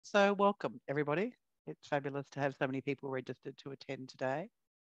So welcome everybody. It's fabulous to have so many people registered to attend today.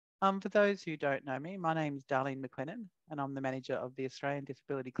 For those who don't know me, my name is Darlene McLennan and I'm the manager of the Australian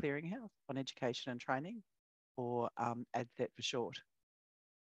Disability Clearinghouse on Education and Training, or ADCET for short.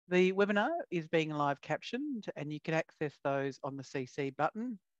 The webinar is being live captioned and you can access those on the CC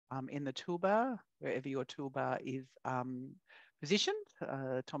button in the toolbar, wherever your toolbar is positioned.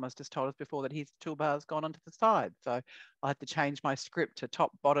 Thomas just told us before that his toolbar has gone onto the side, so I'll have to change my script to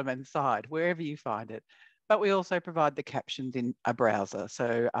top, bottom and side, wherever you find it. But we also provide the captions in a browser,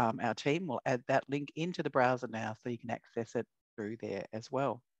 so our team will add that link into the browser now so you can access it through there as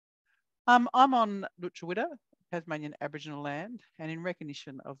well. I'm on Lutruwita, Tasmanian Aboriginal land, and in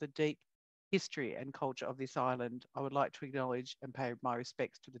recognition of the deep history and culture of this island, I would like to acknowledge and pay my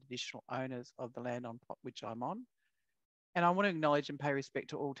respects to the traditional owners of the land on which I'm on. And I want to acknowledge and pay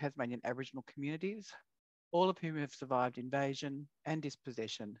respect to all Tasmanian Aboriginal communities, all of whom have survived invasion and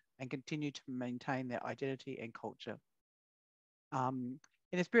dispossession and continue to maintain their identity and culture. In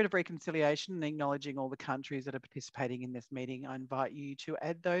the spirit of reconciliation and acknowledging all the countries that are participating in this meeting, I invite you to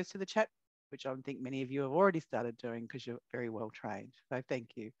add those to the chat, which I think many of you have already started doing because you're very well trained. So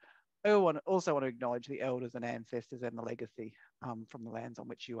thank you. I also want to acknowledge the elders and ancestors and the legacy from the lands on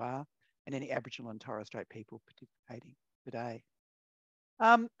which you are, and any Aboriginal and Torres Strait people participating today.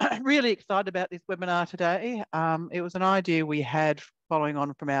 Really excited about this webinar today. It was an idea we had following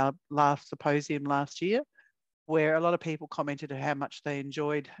on from our last symposium last year, where a lot of people commented how much they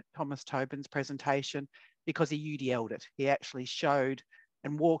enjoyed Thomas Tobin's presentation because he UDL'd it. He actually showed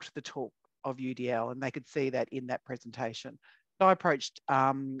and walked the talk of UDL, and they could see that in that presentation. So I approached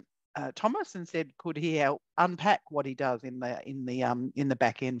Thomas and said, could he help unpack what he does in the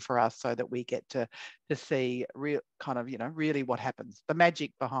back end for us, so that we get to see real kind of, really what happens, the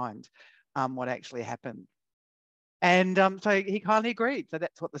magic behind what actually happened. And so he kindly agreed. So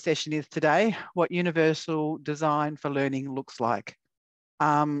that's what the session is today, what universal design for learning looks like.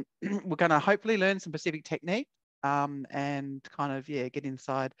 We're going to hopefully learn some specific techniques and kind of, get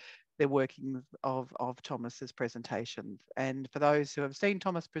inside the workings of Thomas's presentations. And for those who have seen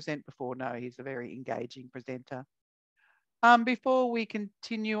Thomas present before, know he's a very engaging presenter. Before we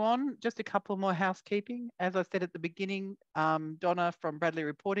continue on, just a couple more housekeeping. As I said at the beginning, Donna from Bradley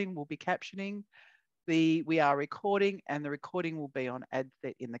Reporting will be captioning. We are recording, and the recording will be on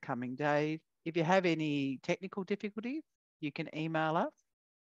ADCET in the coming days. If you have any technical difficulties, you can email us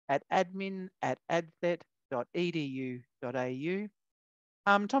at admin@adscet.edu.au.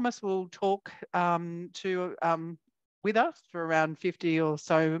 Thomas will talk with us for around 50 or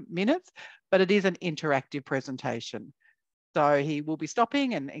so minutes, but it is an interactive presentation. So he will be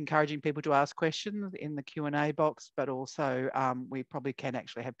stopping and encouraging people to ask questions in the Q&A box, but also we probably can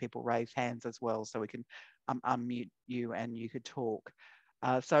actually have people raise hands as well, so we can unmute you and you could talk.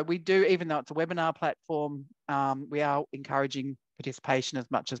 So we do, even though it's a webinar platform, we are encouraging participation as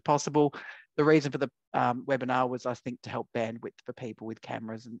much as possible. The reason for the webinar was, I think, to help bandwidth for people with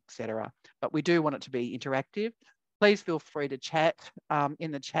cameras, etc. But we do want it to be interactive. Please feel free to chat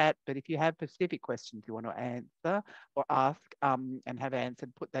in the chat, but if you have specific questions you want to answer or ask and have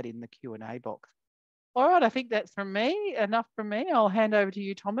answered, put that in the Q&A box. All right, I think that's from me, enough from me. I'll hand over to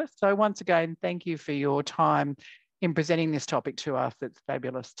you, Thomas. So once again, thank you for your time in presenting this topic to us. It's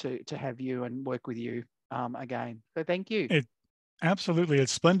fabulous to have you and work with you again. So thank you. Absolutely.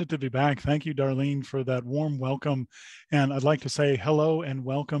 It's splendid to be back. Thank you, Darlene, for that warm welcome. And I'd like to say hello and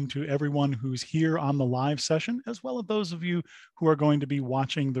welcome to everyone who's here on the live session, as well as those of you who are going to be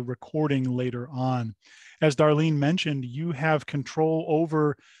watching the recording later on. As Darlene mentioned, you have control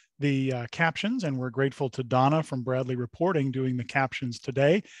over the captions, and we're grateful to Donna from Bradley Reporting doing the captions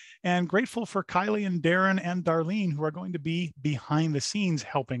today, and grateful for Kylie and Darren and Darlene, who are going to be behind the scenes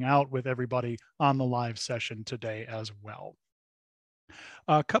helping out with everybody on the live session today as well.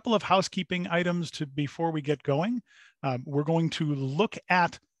 A couple of housekeeping items before we get going. We're going to look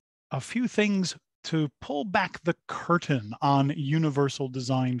at a few things to pull back the curtain on universal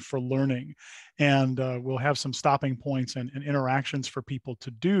design for learning. And we'll have some stopping points and interactions for people to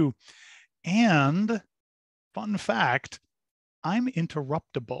do. And fun fact, I'm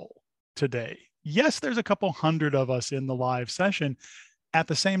interruptible today. Yes, there's a couple hundred of us in the live session. At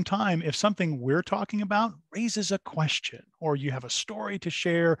the same time, if something we're talking about raises a question, or you have a story to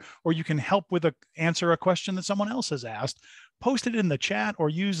share, or you can help answer a question that someone else has asked, post it in the chat or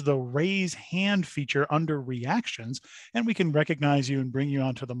use the raise hand feature under reactions, and we can recognize you and bring you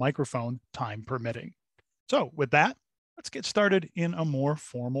onto the microphone, time permitting. So with that, let's get started in a more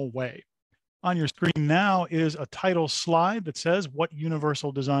formal way. On your screen now is a title slide that says what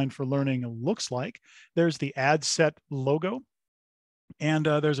universal design for learning looks like. There's the ADCET logo. And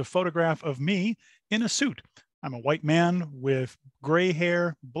there's a photograph of me in a suit. I'm a white man with gray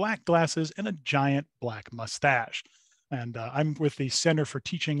hair, black glasses, and a giant black mustache. And I'm with the Center for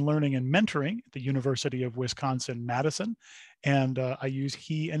Teaching, Learning, and Mentoring at the University of Wisconsin-Madison. And I use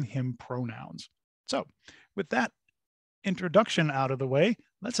he and him pronouns. So with that introduction out of the way,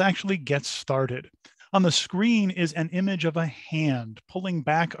 let's actually get started. On the screen is an image of a hand pulling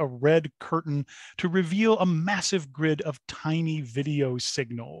back a red curtain to reveal a massive grid of tiny video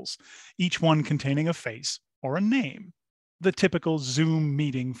signals, each one containing a face or a name, the typical Zoom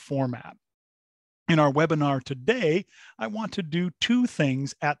meeting format. In our webinar today, I want to do two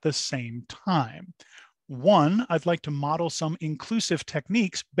things at the same time. One, I'd like to model some inclusive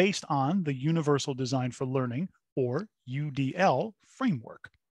techniques based on the Universal Design for Learning, or UDL, framework.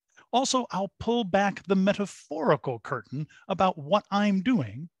 Also, I'll pull back the metaphorical curtain about what I'm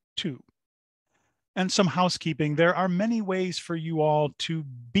doing too. And some housekeeping. There are many ways for you all to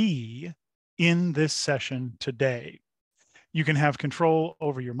be in this session today. You can have control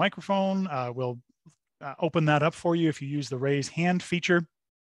over your microphone. We'll open that up for you if you use the raise hand feature.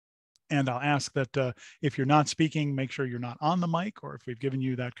 And I'll ask that if you're not speaking, make sure you're not on the mic, or if we've given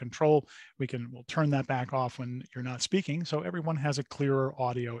you that control, we'll turn that back off when you're not speaking, so everyone has a clearer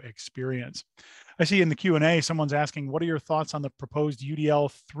audio experience. I see in the Q&A, someone's asking, what are your thoughts on the proposed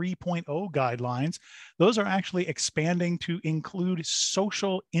UDL 3.0 guidelines? Those are actually expanding to include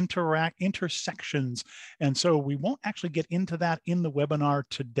social intersections. And so we won't actually get into that in the webinar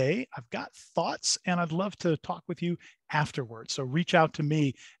today. I've got thoughts and I'd love to talk with you afterwards. So reach out to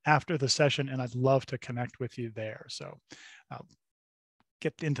me after the session and I'd love to connect with you there. So I'll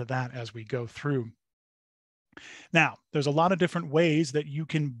get into that as we go through. Now, there's a lot of different ways that you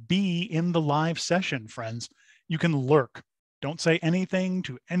can be in the live session, friends. You can lurk. Don't say anything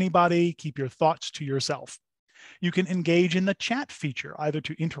to anybody. Keep your thoughts to yourself. You can engage in the chat feature, either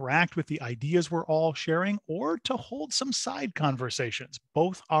to interact with the ideas we're all sharing or to hold some side conversations.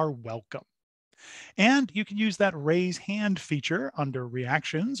 Both are welcome. And you can use that raise hand feature under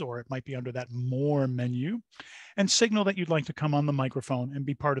reactions, or it might be under that more menu, and signal that you'd like to come on the microphone and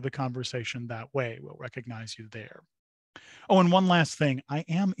be part of the conversation that way. We'll recognize you there. Oh, and one last thing, I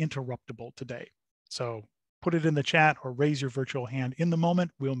am interruptible today. So put it in the chat or raise your virtual hand in the moment.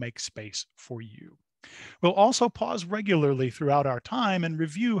 We'll make space for you. We'll also pause regularly throughout our time and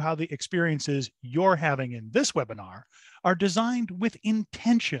review how the experiences you're having in this webinar are designed with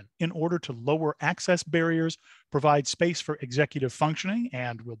intention in order to lower access barriers, provide space for executive functioning,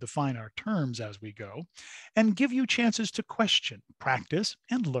 and we'll define our terms as we go, and give you chances to question, practice,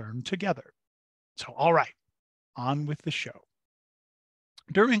 and learn together. So, all right, on with the show.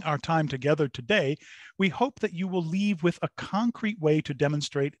 During our time together today, we hope that you will leave with a concrete way to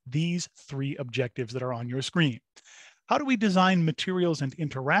demonstrate these three objectives that are on your screen. How do we design materials and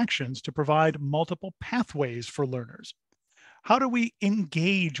interactions to provide multiple pathways for learners? How do we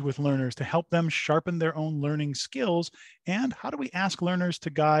engage with learners to help them sharpen their own learning skills? And how do we ask learners to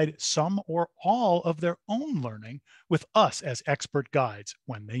guide some or all of their own learning with us as expert guides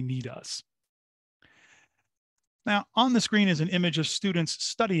when they need us? Now, on the screen is an image of students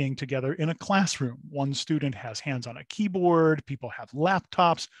studying together in a classroom. One student has hands on a keyboard, people have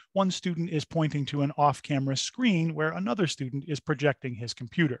laptops, one student is pointing to an off-camera screen where another student is projecting his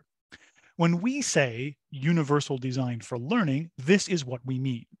computer. When we say universal design for learning, this is what we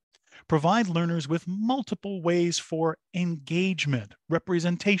mean. Provide learners with multiple ways for engagement,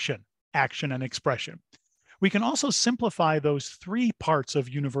 representation, action, and expression. We can also simplify those three parts of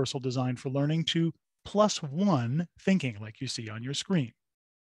universal design for learning to +1 thinking, like you see on your screen.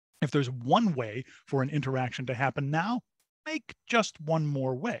 If there's one way for an interaction to happen now, make just one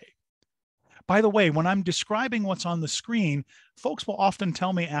more way. By the way, when I'm describing what's on the screen, folks will often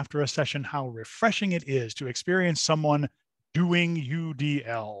tell me after a session how refreshing it is to experience someone doing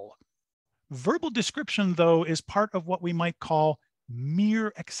UDL. Verbal description, though, is part of what we might call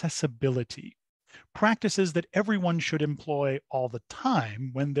mere accessibility. Practices that everyone should employ all the time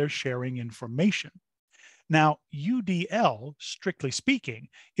when they're sharing information. Now, UDL, strictly speaking,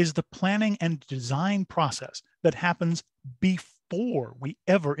 is the planning and design process that happens before we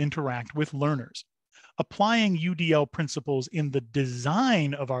ever interact with learners. Applying UDL principles in the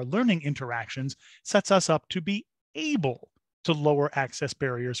design of our learning interactions sets us up to be able to lower access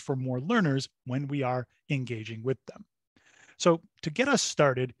barriers for more learners when we are engaging with them. So to get us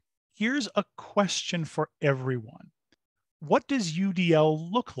started, here's a question for everyone. What does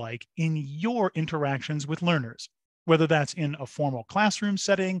UDL look like in your interactions with learners, whether that's in a formal classroom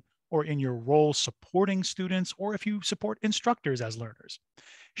setting or in your role supporting students, or if you support instructors as learners?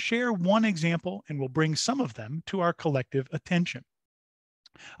 Share one example and we'll bring some of them to our collective attention.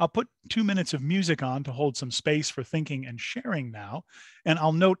 I'll put 2 minutes of music on to hold some space for thinking and sharing now. And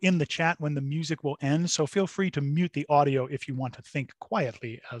I'll note in the chat when the music will end. So feel free to mute the audio if you want to think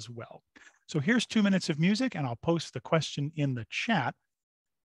quietly as well. So here's 2 minutes of music, and I'll post the question in the chat.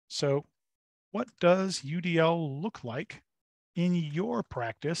 So what does UDL look like in your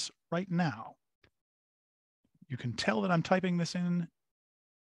practice right now? You can tell that I'm typing this in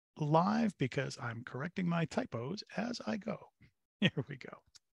live because I'm correcting my typos as I go. Here we go.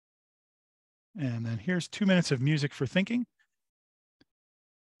 And then here's 2 minutes of music for thinking.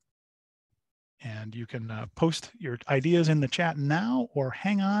 And you can post your ideas in the chat now or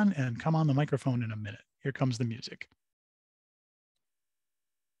hang on and come on the microphone in a minute. Here comes the music.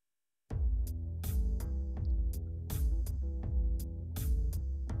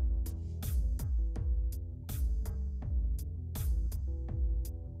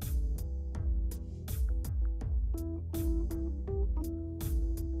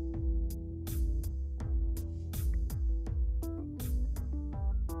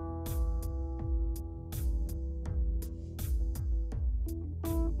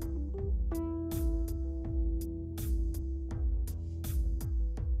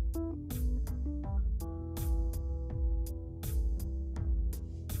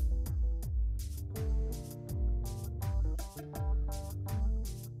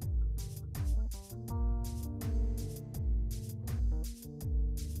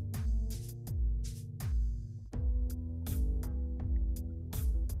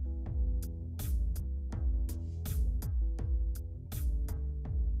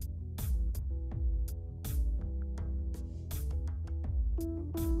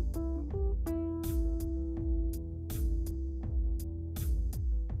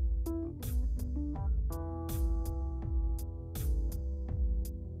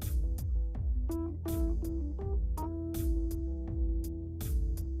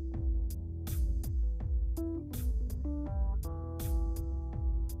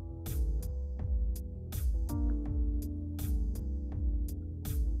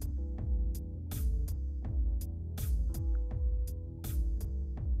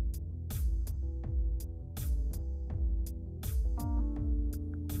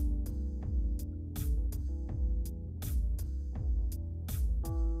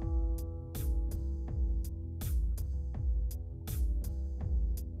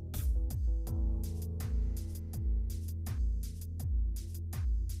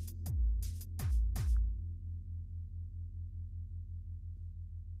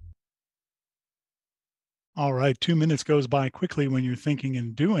 All right, 2 minutes goes by quickly when you're thinking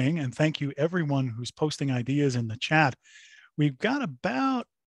and doing. And thank you everyone who's posting ideas in the chat. We've got about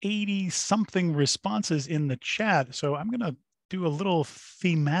 80 something responses in the chat. So I'm going to do a little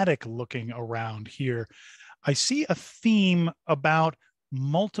thematic looking around here. I see a theme about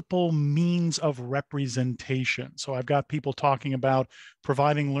multiple means of representation. So I've got people talking about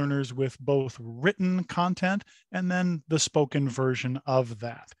providing learners with both written content and then the spoken version of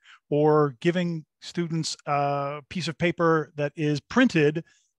that, or giving students a piece of paper that is printed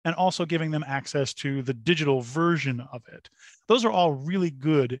and also giving them access to the digital version of it. Those are all really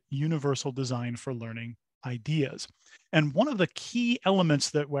good universal design for learning ideas. And one of the key elements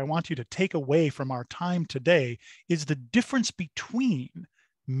that I want you to take away from our time today is the difference between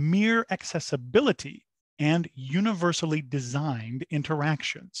mere accessibility and universally designed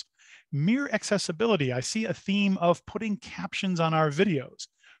interactions. Mere accessibility, I see a theme of putting captions on our videos,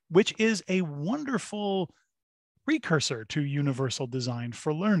 which is a wonderful precursor to universal design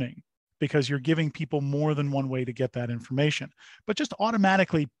for learning, because you're giving people more than one way to get that information. But just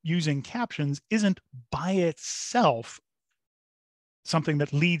automatically using captions isn't by itself something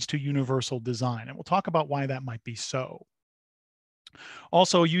that leads to universal design. And we'll talk about why that might be so.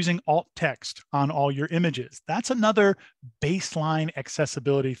 Also, using alt text on all your images. That's another baseline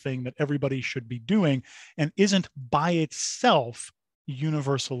accessibility thing that everybody should be doing and isn't by itself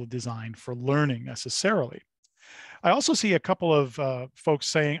universal design for learning necessarily. I also see a couple of folks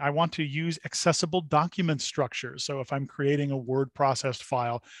saying, I want to use accessible document structures. So if I'm creating a word processed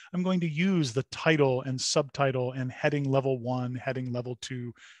file, I'm going to use the title and subtitle and heading level 1, heading level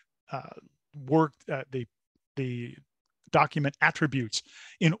 2, the document attributes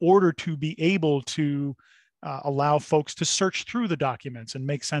in order to be able to allow folks to search through the documents and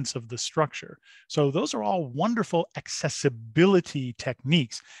make sense of the structure. So those are all wonderful accessibility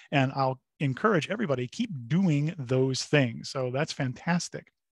techniques. And I'll encourage everybody, keep doing those things. So that's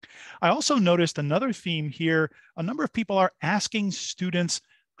fantastic. I also noticed another theme here. A number of people are asking students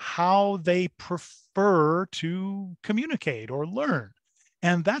how they prefer to communicate or learn.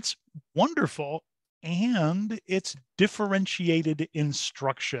 And that's wonderful and it's differentiated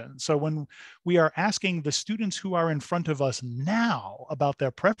instruction. So when we are asking the students who are in front of us now about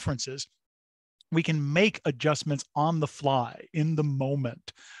their preferences, we can make adjustments on the fly in the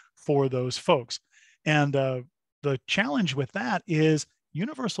moment for those folks. And the challenge with that is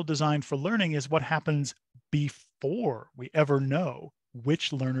universal design for learning is what happens before we ever know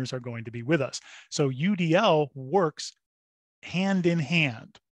which learners are going to be with us. So UDL works hand in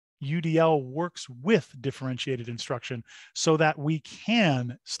hand. UDL works with differentiated instruction so that we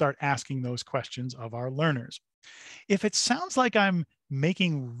can start asking those questions of our learners. If it sounds like I'm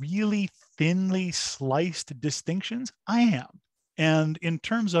making really thinly sliced distinctions, I am. And in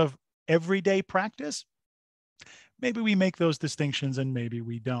terms of everyday practice, maybe we make those distinctions and maybe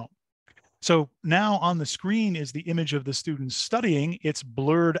we don't. So now on the screen is the image of the students studying. It's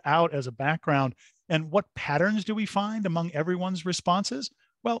blurred out as a background. And what patterns do we find among everyone's responses?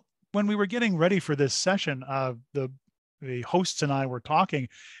 Well, when we were getting ready for this session, the hosts and I were talking,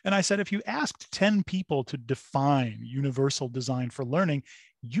 and I said, if you asked 10 people to define universal design for learning,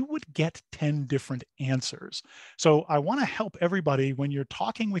 you would get 10 different answers. So I want to help everybody when you're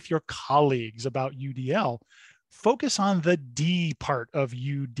talking with your colleagues about UDL, focus on the D part of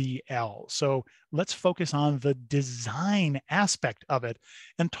UDL. So let's focus on the design aspect of it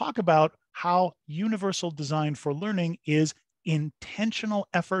and talk about how universal design for learning is intentional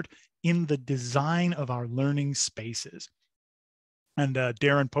effort in the design of our learning spaces. And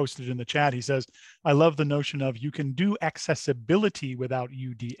Darren posted in the chat, he says, I love the notion of you can do accessibility without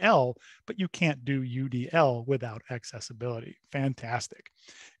UDL, but you can't do UDL without accessibility. Fantastic.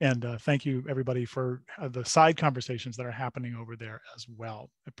 And thank you, everybody, for the side conversations that are happening over there as well.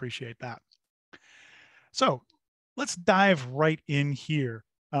 Appreciate that. So let's dive right in here.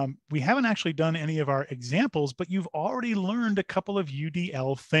 We haven't actually done any of our examples, but you've already learned a couple of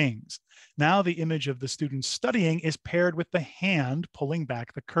UDL things. Now the image of the student studying is paired with the hand pulling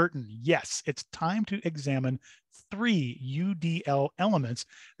back the curtain. Yes, it's time to examine 3 UDL elements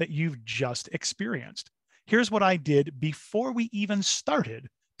that you've just experienced. Here's what I did before we even started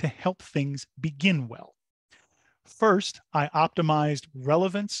to help things begin well. First, I optimized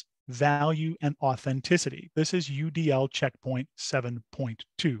relevance, value, and authenticity. This is UDL checkpoint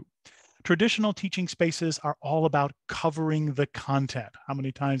 7.2. Traditional teaching spaces are all about covering the content. How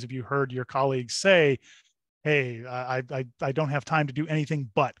many times have you heard your colleagues say, hey, I don't have time to do anything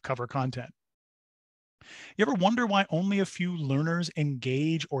but cover content? You ever wonder why only a few learners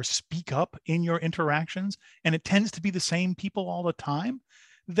engage or speak up in your interactions, and it tends to be the same people all the time?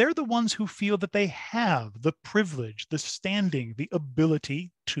 They're the ones who feel that they have the privilege, the standing, the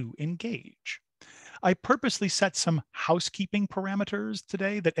ability to engage. I purposely set some housekeeping parameters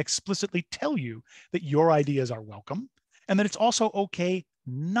today that explicitly tell you that your ideas are welcome and that it's also okay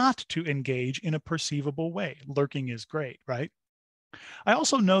not to engage in a perceivable way. Lurking is great, right? I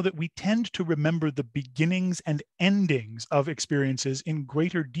also know that we tend to remember the beginnings and endings of experiences in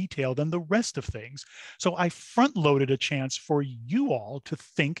greater detail than the rest of things. So I front loaded a chance for you all to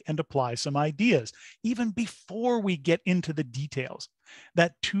think and apply some ideas, even before we get into the details.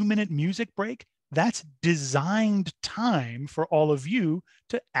 That 2-minute music break, that's designed time for all of you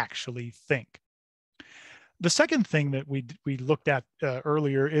to actually think. The second thing that we looked at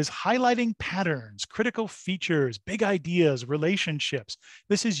earlier is highlighting patterns, critical features, big ideas, relationships.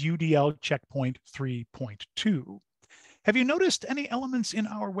 This is UDL checkpoint 3.2. Have you noticed any elements in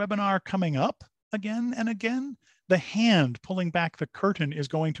our webinar coming up again and again? The hand pulling back the curtain is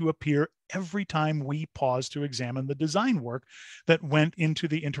going to appear every time we pause to examine the design work that went into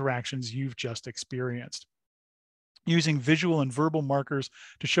the interactions you've just experienced. Using visual and verbal markers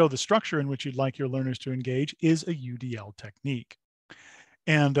to show the structure in which you'd like your learners to engage is a UDL technique.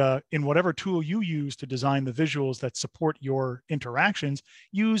 And in whatever tool you use to design the visuals that support your interactions,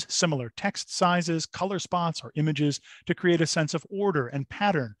 use similar text sizes, color spots, or images to create a sense of order and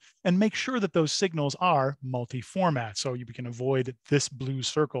pattern, and make sure that those signals are multi-format so you can avoid this blue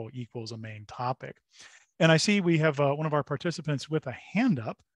circle equals a main topic. And I see we have one of our participants with a hand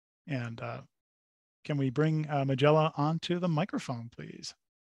up, and can we bring Magella onto the microphone, please?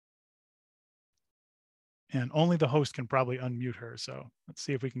 And only the host can probably unmute her. So let's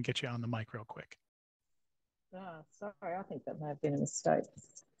see if we can get you on the mic real quick. Sorry, I think that may have been a mistake.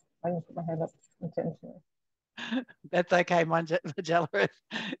 I didn't put my hand up intentionally. That's okay, Magella.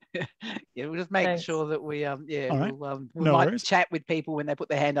 Yeah, we'll just make Thanks. sure that we right. we No might worries. chat with people when they put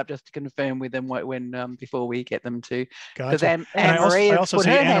their hand up just to confirm with them when before we get them to. Because Gotcha. Anne-Marie has put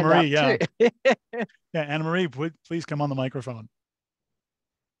her hand up yeah. too. Yeah, Anne-Marie, please come on the microphone.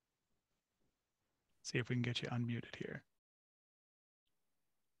 See if we can get you unmuted here.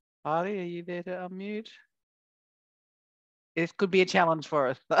 Harley, are you there to unmute? This could be a challenge for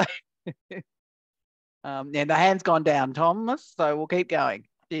us, though. Yeah, the hand's gone down, Thomas, so we'll keep going.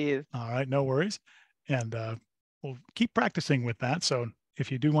 Cheers. All right, no worries. And we'll keep practicing with that. So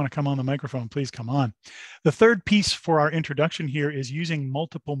if you do want to come on the microphone, please come on. The third piece for our introduction here is using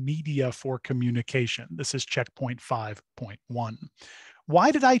multiple media for communication. This is checkpoint 5.1.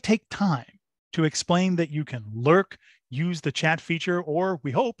 Why did I take time to explain that you can lurk, use the chat feature, or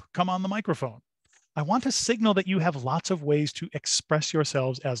we hope, come on the microphone? I want to signal that you have lots of ways to express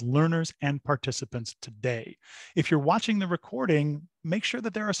yourselves as learners and participants today. If you're watching the recording, make sure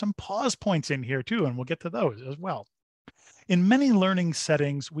that there are some pause points in here too, and we'll get to those as well. In many learning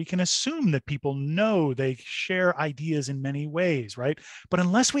settings, we can assume that people know they share ideas in many ways, right? But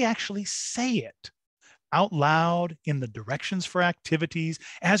unless we actually say it out loud in the directions for activities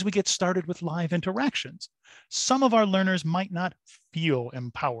as we get started with live interactions, some of our learners might not feel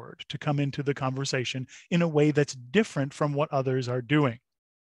empowered to come into the conversation in a way that's different from what others are doing.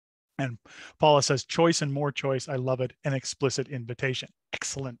 And Paula says, choice and more choice. I love it. An explicit invitation.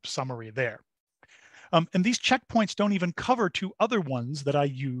 Excellent summary there. And these checkpoints don't even cover two other ones that I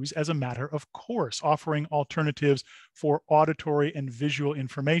use as a matter of course, offering alternatives for auditory and visual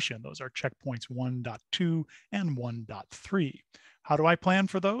information. Those are checkpoints 1.2 and 1.3. How do I plan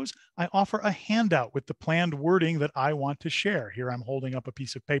for those? I offer a handout with the planned wording that I want to share. Here I'm holding up a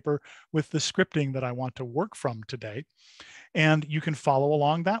piece of paper with the scripting that I want to work from today. And you can follow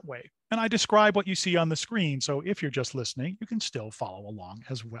along that way. And I describe what you see on the screen. So if you're just listening, you can still follow along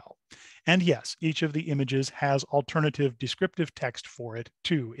as well. And yes, each of the images has alternative descriptive text for it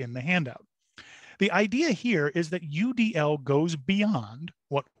too in the handout. The idea here is that UDL goes beyond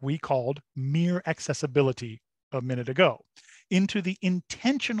what we called mere accessibility a minute ago into the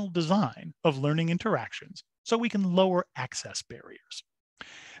intentional design of learning interactions so we can lower access barriers.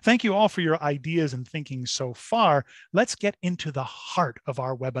 Thank you all for your ideas and thinking so far. Let's get into the heart of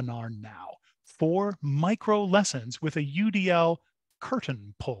our webinar now. 4 micro lessons with a UDL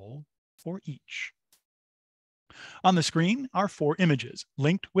curtain pull for each. On the screen are 4 images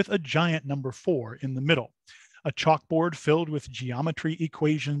linked with a giant number 4 in the middle, a chalkboard filled with geometry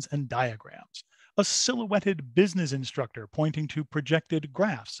equations and diagrams, a silhouetted business instructor pointing to projected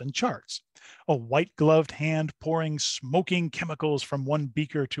graphs and charts, a white-gloved hand pouring smoking chemicals from one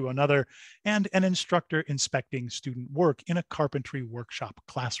beaker to another, and an instructor inspecting student work in a carpentry workshop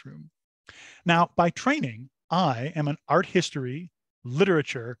classroom. Now, by training, I am an art history,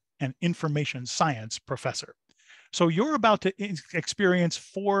 literature, and information science professor. So you're about to experience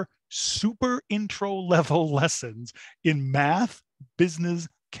 4 super intro level lessons in math, business,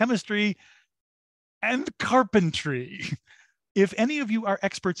 chemistry, and carpentry. If any of you are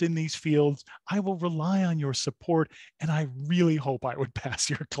experts in these fields, I will rely on your support, and I really hope I would pass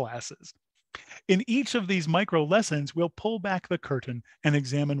your classes. In each of these micro lessons, we'll pull back the curtain and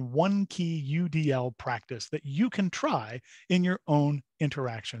examine one key UDL practice that you can try in your own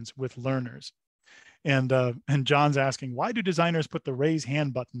interactions with learners. And John's asking, why do designers put the raise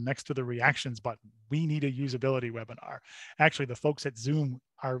hand button next to the reactions button? We need a usability webinar. Actually, the folks at Zoom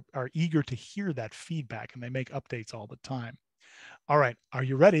are eager to hear that feedback, and they make updates all the time. All right, are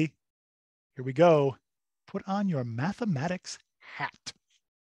you ready? Here we go. Put on your mathematics hat.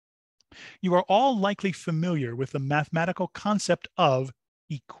 You are all likely familiar with the mathematical concept of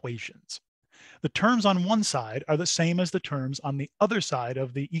equations. The terms on one side are the same as the terms on the other side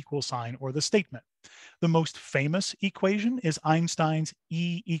of the equal sign or the statement. The most famous equation is Einstein's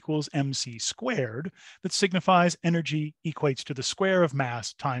E equals mc squared that signifies energy equates to the square of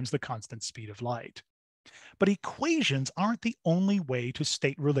mass times the constant speed of light. But equations aren't the only way to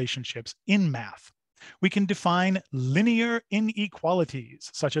state relationships in math. We can define linear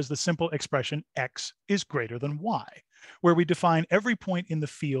inequalities, such as the simple expression x is greater than y, where we define every point in the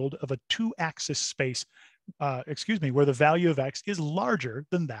field of a 2-axis space, where the value of x is larger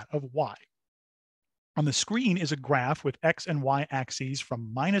than that of y. On the screen is a graph with x and y axes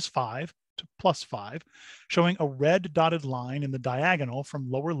from -5 to +5, showing a red dotted line in the diagonal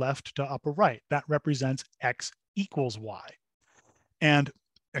from lower left to upper right. That represents x equals y. And,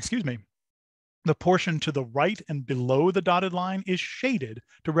 the portion to the right and below the dotted line is shaded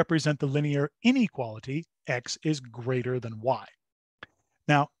to represent the linear inequality, x is greater than y.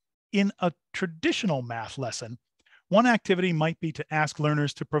 Now, in a traditional math lesson, one activity might be to ask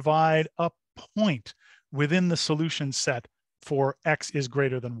learners to provide a point within the solution set for x is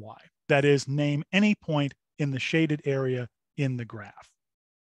greater than y. That is, name any point in the shaded area in the graph.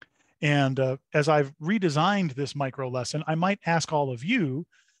 And as I've redesigned this micro lesson, I might ask all of you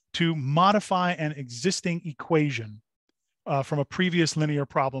to modify an existing equation from a previous linear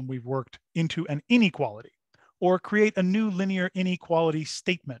problem we've worked into an inequality, or create a new linear inequality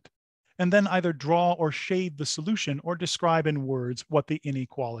statement, and then either draw or shade the solution or describe in words what the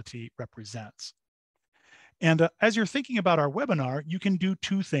inequality represents. And as you're thinking about our webinar, you can do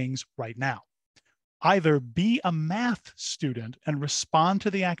two things right now. Either be a math student and respond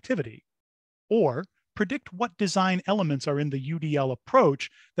to the activity, or predict what design elements are in the UDL approach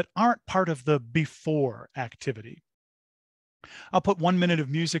that aren't part of the before activity. I'll put 1 minute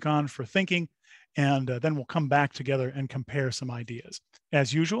of music on for thinking, and then we'll come back together and compare some ideas.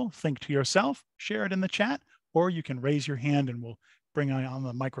 As usual, think to yourself, share it in the chat, or you can raise your hand and we'll bring on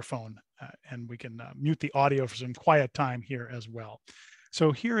the microphone and we can mute the audio for some quiet time here as well.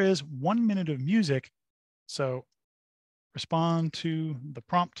 So here is 1 minute of music. So respond to the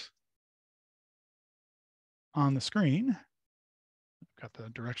prompt on the screen. I've got the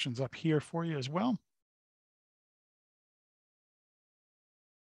directions up here for you as well.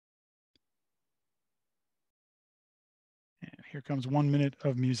 And here comes 1 minute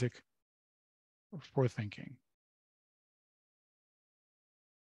of music for thinking.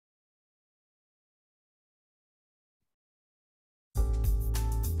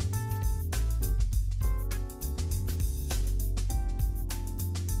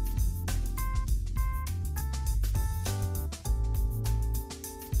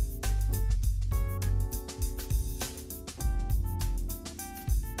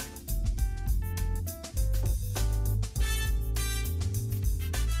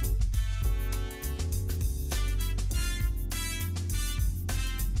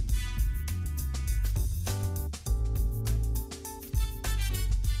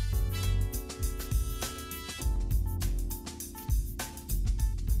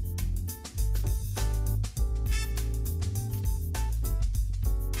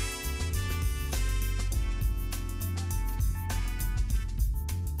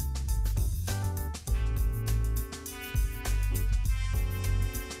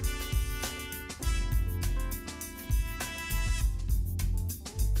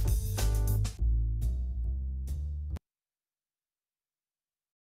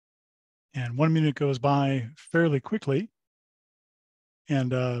 And 1 minute goes by fairly quickly.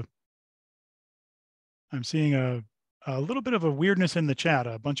 And I'm seeing a little bit of a weirdness in the chat.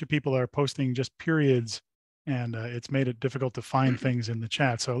 A bunch of people are posting just periods, and it's made it difficult to find things in the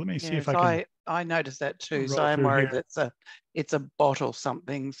chat. So let me see if I can. I noticed that too. So roll I'm through worried here. that it's a bot or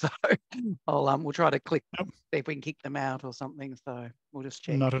something. So we'll try to click, Nope. see if we can kick them out or something. So we'll just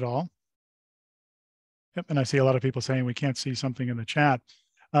check. Not at all. Yep, and I see a lot of people saying we can't see something in the chat.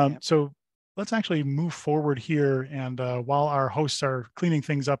 Yep. So let's actually move forward here. And while our hosts are cleaning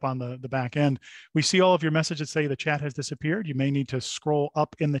things up on the back end, we see all of your messages say the chat has disappeared. You may need to scroll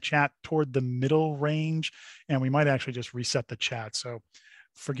up in the chat toward the middle range, and we might actually just reset the chat. So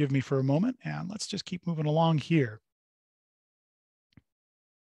forgive me for a moment, and let's just keep moving along here.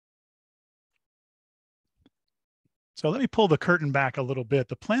 So let me pull the curtain back a little bit.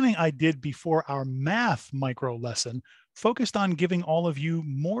 The planning I did before our math micro lesson focused on giving all of you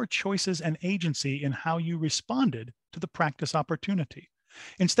more choices and agency in how you responded to the practice opportunity.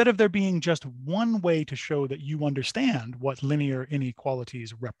 Instead of there being just one way to show that you understand what linear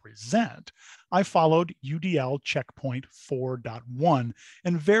inequalities represent, I followed UDL checkpoint 4.1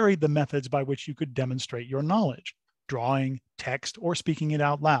 and varied the methods by which you could demonstrate your knowledge, drawing, text, or speaking it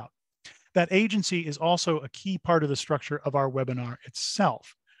out loud. That agency is also a key part of the structure of our webinar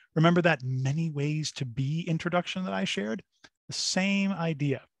itself. Remember that many ways to be introduction that I shared? The same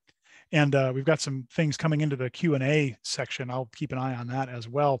idea. And we've got some things coming into the Q&A section. I'll keep an eye on that as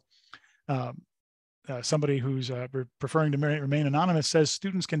well. Somebody who's preferring to remain anonymous says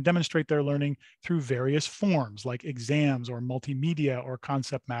students can demonstrate their learning through various forms like exams or multimedia or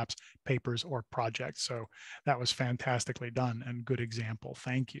concept maps, papers, or projects. So that was fantastically done and good example.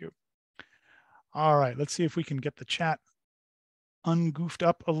 Thank you. All right, let's see if we can get the chat ungoofed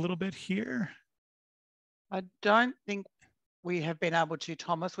up a little bit here. I don't think we have been able to,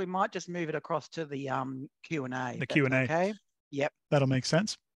 Thomas. We might just move it across to the Q&A. The Q&A. Okay. Yep. That'll make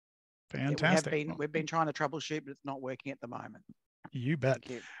sense. Fantastic. Yeah, we've been trying to troubleshoot, but it's not working at the moment. You bet. Thank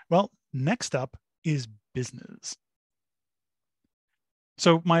you. Well, next up is business.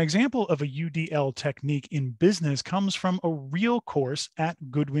 So my example of a UDL technique in business comes from a real course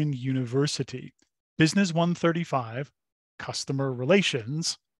at Goodwin University, Business 135, Customer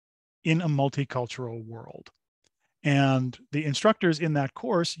Relations in a Multicultural World. And the instructors in that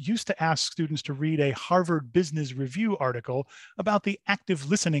course used to ask students to read a Harvard Business Review article about the active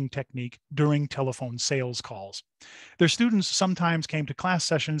listening technique during telephone sales calls. Their students sometimes came to class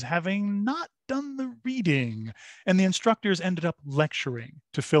sessions having not done the reading, and the instructors ended up lecturing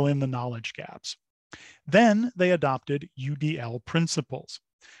to fill in the knowledge gaps. Then they adopted UDL principles.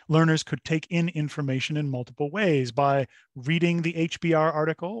 Learners could take in information in multiple ways by reading the HBR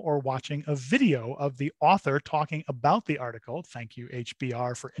article or watching a video of the author talking about the article. Thank you,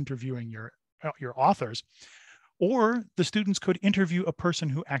 HBR, for interviewing your authors. Or the students could interview a person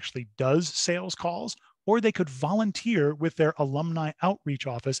who actually does sales calls, or they could volunteer with their alumni outreach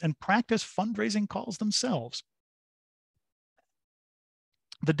office and practice fundraising calls themselves.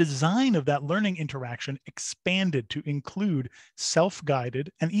 The design of that learning interaction expanded to include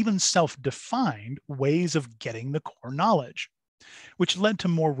self-guided and even self-defined ways of getting the core knowledge, which led to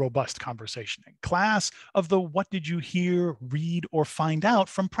more robust conversation in class of the what did you hear, read, or find out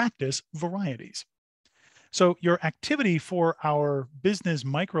from practice varieties. So your activity for our business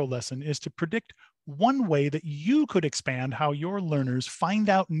micro lesson is to predict one way that you could expand how your learners find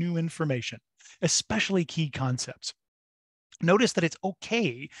out new information, especially key concepts. Notice that it's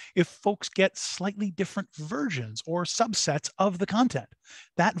okay if folks get slightly different versions or subsets of the content.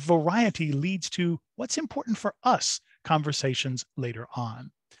 That variety leads to what's important for us conversations later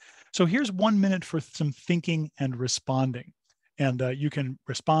on. So here's 1 minute for some thinking and responding. And you can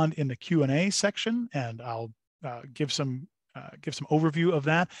respond in the Q&A section, and I'll give some overview of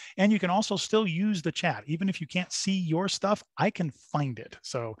that. And you can also still use the chat. Even if you can't see your stuff, I can find it.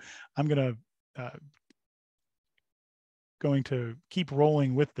 So I'm going to keep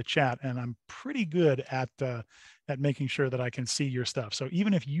rolling with the chat, and I'm pretty good at making sure that I can see your stuff. So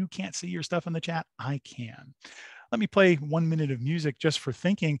even if you can't see your stuff in the chat, I can. Let me play 1 minute of music just for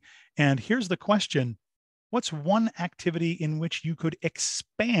thinking. And here's the question. What's one activity in which you could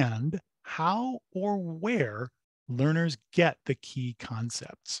expand how or where learners get the key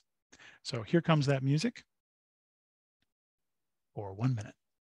concepts? So here comes that music for 1 minute.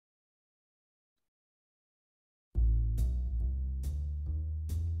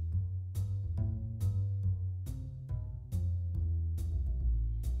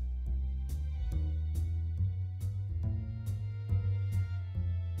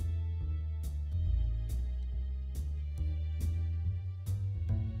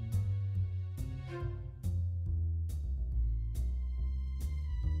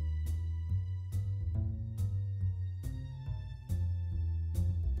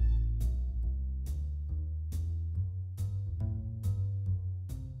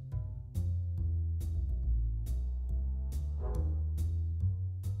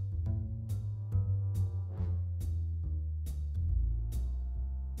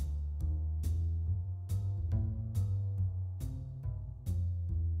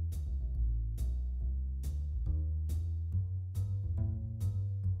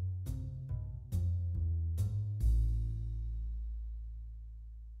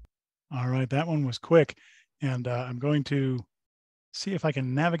 All right, that one was quick. And I'm going to see if I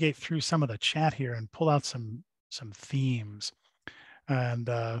can navigate through some of the chat here and pull out some themes. And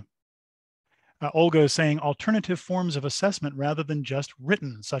Olga is saying alternative forms of assessment rather than just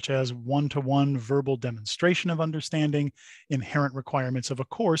written, such as one-to-one verbal demonstration of understanding, inherent requirements of a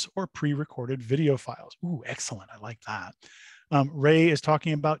course, or pre-recorded video files. Ooh, excellent. I like that. Ray is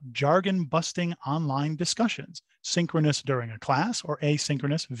talking about jargon busting online discussions, synchronous during a class or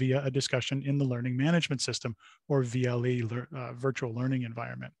asynchronous via a discussion in the learning management system or VLE, virtual learning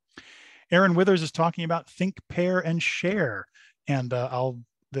environment. Aaron Withers is talking about think, pair, and share. And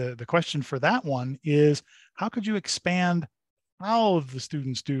the question for that one is, how could you expand how the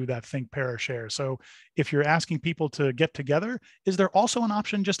students do that think, pair, or share? So if you're asking people to get together, is there also an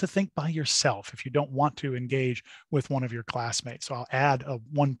option just to think by yourself if you don't want to engage with one of your classmates? So I'll add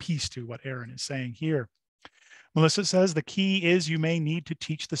one piece to what Aaron is saying here. Melissa says the key is you may need to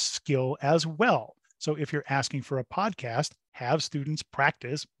teach the skill as well. So if you're asking for a podcast, have students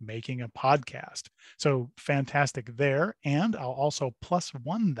practice making a podcast. So fantastic there. And I'll also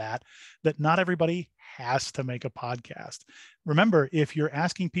 +1 that not everybody has to make a podcast. Remember, if you're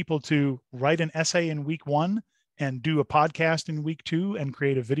asking people to write an essay in week 1 and do a podcast in week 2 and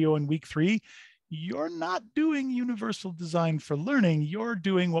create a video in week 3, you're not doing universal design for learning. You're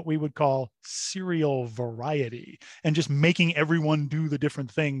doing what we would call serial variety and just making everyone do the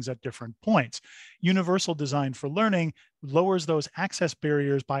different things at different points. Universal design for learning lowers those access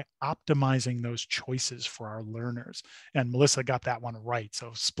barriers by optimizing those choices for our learners. And Melissa got that one right.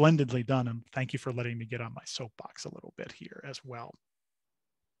 So splendidly done. And thank you for letting me get on my soapbox a little bit here as well.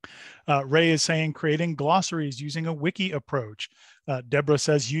 Ray is saying creating glossaries using a wiki approach. Deborah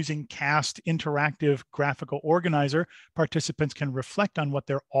says using CAST interactive graphical organizer, participants can reflect on what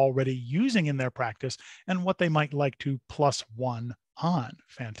they're already using in their practice and what they might like to +1 on.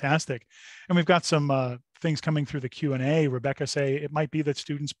 Fantastic. And we've got some things coming through the Q&A. Rebecca say it might be that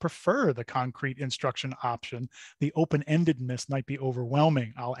students prefer the concrete instruction option. The open-endedness might be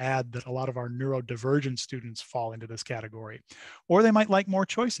overwhelming. I'll add that a lot of our neurodivergent students fall into this category. Or they might like more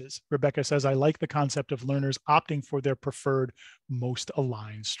choices. Rebecca says, I like the concept of learners opting for their preferred most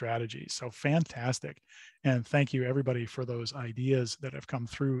aligned strategies. So fantastic. And thank you everybody for those ideas that have come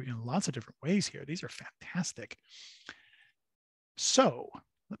through in lots of different ways here. These are fantastic. So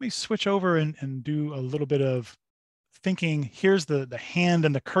let me switch over and do a little bit of thinking. Here's the hand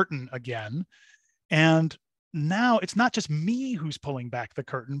and the curtain again. And now it's not just me who's pulling back the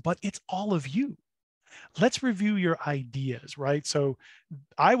curtain, but it's all of you. Let's review your ideas, right? So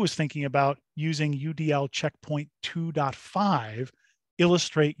I was thinking about using UDL checkpoint 2.5,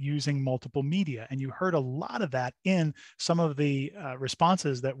 illustrate using multiple media. And you heard a lot of that in some of the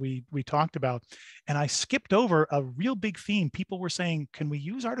responses that we talked about. And I skipped over a real big theme. People were saying, can we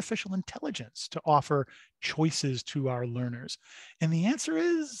use artificial intelligence to offer choices to our learners? And the answer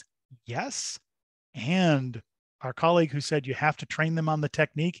is yes. And our colleague who said you have to train them on the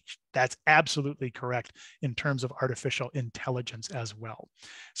technique, that's absolutely correct in terms of artificial intelligence as well.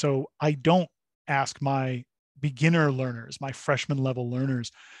 So I don't ask my beginner learners, my freshman level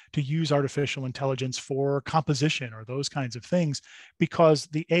learners, to use artificial intelligence for composition or those kinds of things, because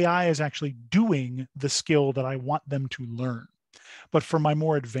the AI is actually doing the skill that I want them to learn. But for my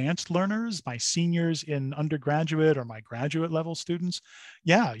more advanced learners, my seniors in undergraduate or my graduate level students,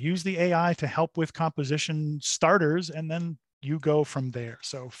 yeah, use the AI to help with composition starters, and then you go from there.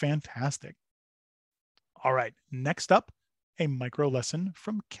 So fantastic. All right, next up, a micro lesson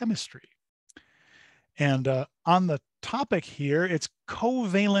from chemistry. And on the topic here, it's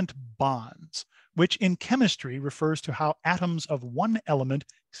covalent bonds, which in chemistry refers to how atoms of one element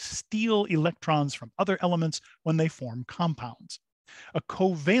steal electrons from other elements when they form compounds. A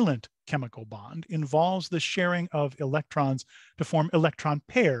covalent chemical bond involves the sharing of electrons to form electron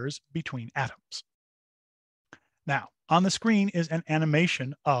pairs between atoms. Now, on the screen is an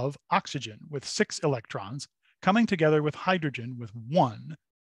animation of oxygen with 6 electrons coming together with hydrogen with 1,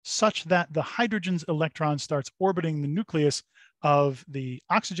 such that the hydrogen's electron starts orbiting the nucleus of the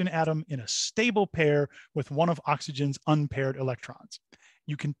oxygen atom in a stable pair with one of oxygen's unpaired electrons.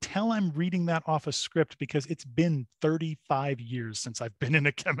 You can tell I'm reading that off a script because it's been 35 years since I've been in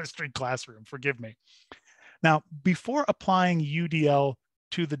a chemistry classroom, forgive me. Now, before applying UDL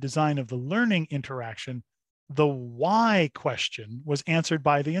to the design of the learning interaction, the why question was answered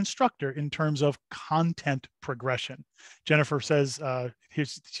by the instructor in terms of content progression. Jennifer says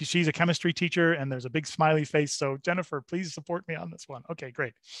she's a chemistry teacher and there's a big smiley face. So Jennifer, please support me on this one. Okay,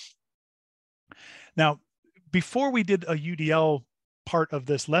 great. Now, before we did a UDL part of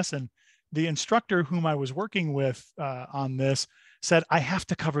this lesson, the instructor whom I was working with on this said, I have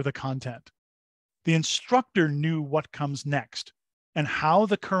to cover the content. The instructor knew what comes next and how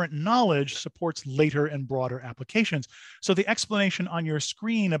the current knowledge supports later and broader applications. So the explanation on your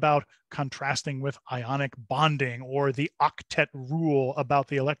screen about contrasting with ionic bonding or the octet rule about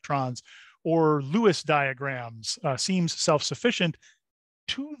the electrons or Lewis diagrams seems self-sufficient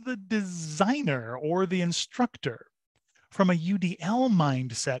to the designer or the instructor. From a UDL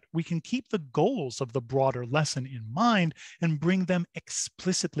mindset, we can keep the goals of the broader lesson in mind and bring them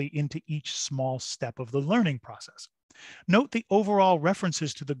explicitly into each small step of the learning process. Note the overall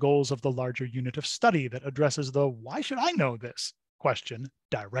references to the goals of the larger unit of study that addresses the why should I know this question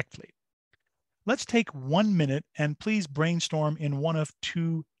directly. Let's take 1 minute and please brainstorm in one of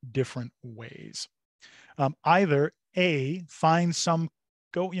 2 different ways. Either A, find some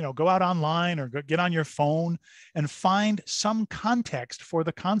go out online or get on your phone and find some context for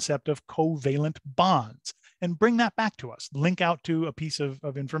the concept of covalent bonds and bring that back to us, link out to a piece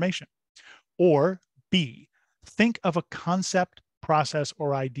of information. Or B, think of a concept, process,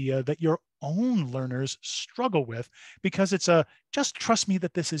 or idea that your own learners struggle with because it's a just trust me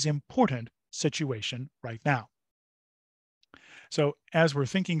that this is important situation right now. So as we're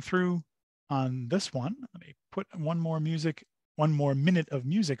thinking through on this one, let me put one more minute of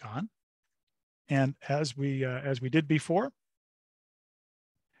music on. And as we did before,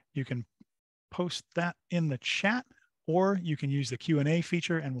 you can post that in the chat, or you can use the Q&A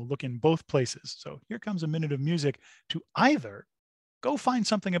feature and we'll look in both places. So here comes a minute of music to either go find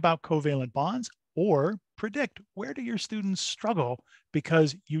something about covalent bonds or predict where do your students struggle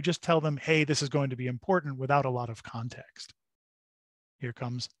because you just tell them, hey, this is going to be important without a lot of context. Here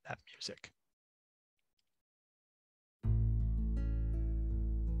comes that music.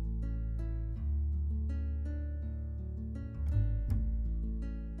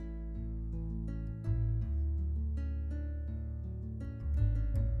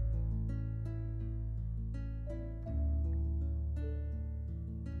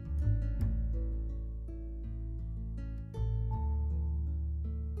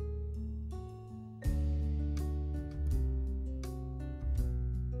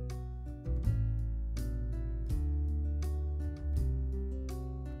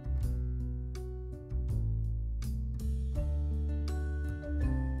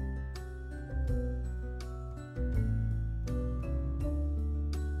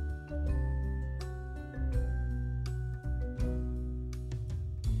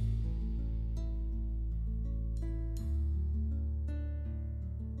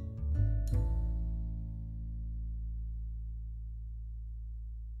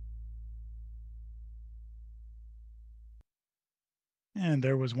 And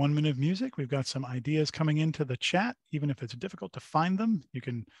there was 1 minute of music. We've got some ideas coming into the chat. Even if it's difficult to find them, you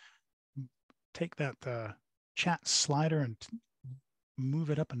can take that chat slider and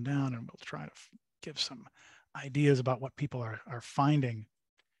move it up and down, and we'll try to give some ideas about what people are finding.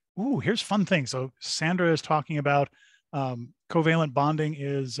 Ooh, here's fun thing. So Sandra is talking about covalent bonding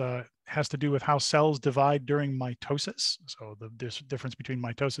has to do with how cells divide during mitosis. So the difference between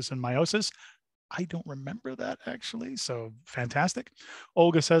mitosis and meiosis. I don't remember that actually, so fantastic.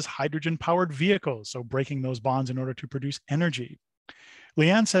 Olga says hydrogen-powered vehicles, so breaking those bonds in order to produce energy.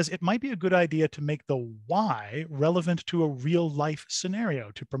 Leanne says it might be a good idea to make the why relevant to a real-life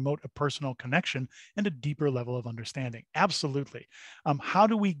scenario to promote a personal connection and a deeper level of understanding. Absolutely. How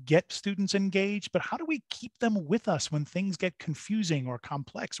do we get students engaged, but how do we keep them with us when things get confusing or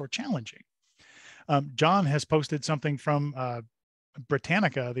complex or challenging? John has posted something from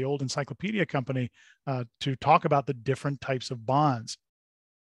Britannica, the old encyclopedia company, to talk about the different types of bonds.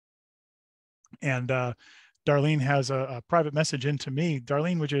 And Darlene has a private message into me.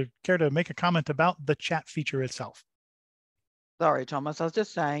 Darlene, would you care to make a comment about the chat feature itself? Sorry, Thomas. I was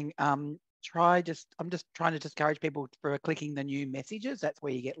just saying, I'm just trying to discourage people for clicking the new messages. That's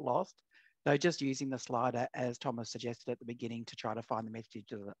where you get lost. So just using the slider, as Thomas suggested at the beginning, to try to find the messages.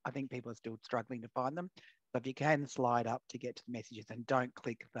 I think people are still struggling to find them. So if you can slide up to get to the messages, and don't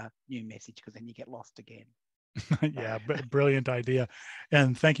click the new message, because then you get lost again. Yeah, brilliant idea.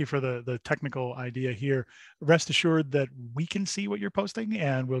 And thank you for the technical idea here. Rest assured that we can see what you're posting,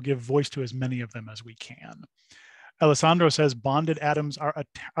 and we'll give voice to as many of them as we can. Alessandro says bonded atoms are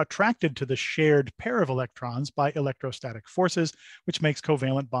attracted to the shared pair of electrons by electrostatic forces, which makes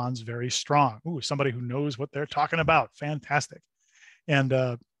covalent bonds very strong. Ooh, somebody who knows what they're talking about. Fantastic.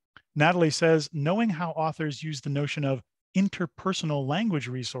 And Natalie says, knowing how authors use the notion of interpersonal language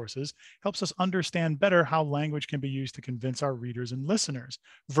resources helps us understand better how language can be used to convince our readers and listeners,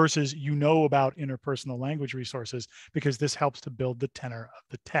 versus about interpersonal language resources because this helps to build the tenor of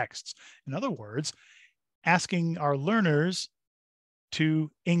the texts. In other words, asking our learners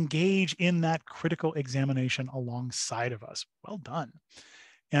to engage in that critical examination alongside of us. Well done.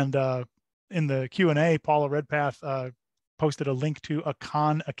 And in the Q&A, Paula Redpath posted a link to a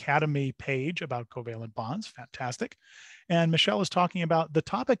Khan Academy page about covalent bonds. Fantastic. And Michelle is talking about the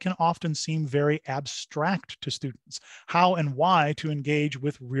topic can often seem very abstract to students, how and why to engage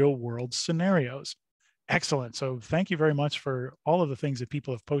with real world scenarios. Excellent. So thank you very much for all of the things that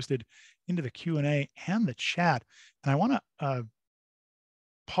people have posted into the Q&A and the chat. And I want to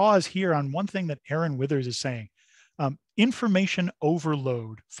pause here on one thing that Aaron Withers is saying. Information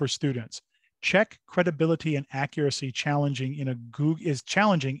overload for students. Check credibility and accuracy is challenging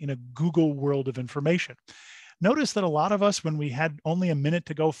in a Google world of information. Notice that a lot of us, when we had only a minute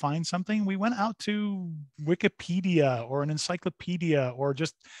to go find something, we went out to Wikipedia or an encyclopedia or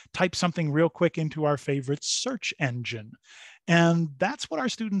just type something real quick into our favorite search engine. And that's what our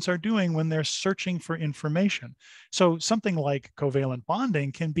students are doing when they're searching for information. So something like covalent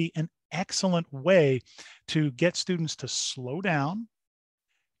bonding can be an excellent way to get students to slow down,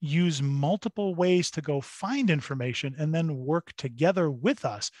 use multiple ways to go find information, and then work together with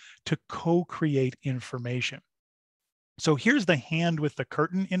us to co-create information. So here's the hand with the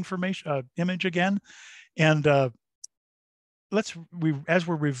curtain information image again. And as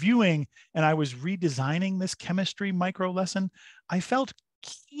we're reviewing and I was redesigning this chemistry micro lesson, I felt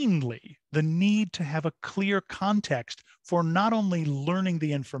keenly the need to have a clear context for not only learning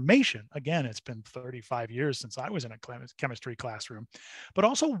the information, again, it's been 35 years since I was in a chemistry classroom, but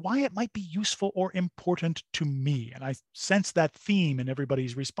also why it might be useful or important to me. And I sense that theme in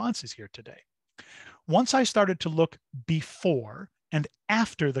everybody's responses here today. Once I started to look before and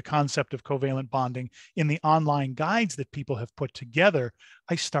after the concept of covalent bonding in the online guides that people have put together,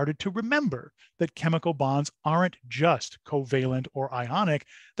 I started to remember that chemical bonds aren't just covalent or ionic.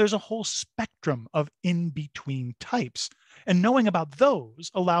 There's a whole spectrum of in-between types. And knowing about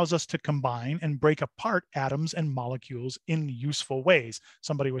those allows us to combine and break apart atoms and molecules in useful ways.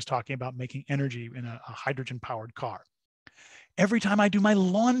 Somebody was talking about making energy in a hydrogen-powered car. Every time I do my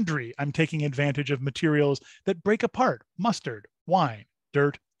laundry, I'm taking advantage of materials that break apart mustard, wine,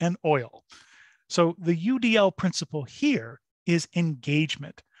 dirt, and oil. So the UDL principle here is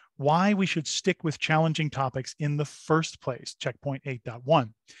engagement, why we should stick with challenging topics in the first place, checkpoint 8.1.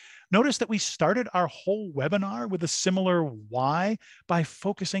 Notice that we started our whole webinar with a similar why by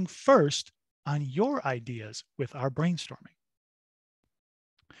focusing first on your ideas with our brainstorming.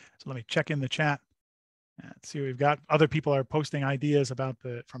 So let me check in the chat. Let's see, we've got other people are posting ideas about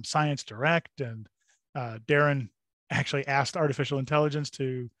from Science Direct, and Darren actually asked artificial intelligence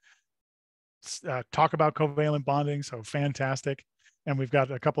to talk about covalent bonding, so fantastic. And we've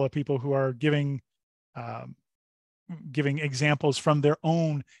got a couple of people who are giving examples from their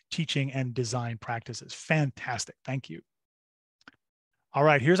own teaching and design practices. Fantastic, thank you. All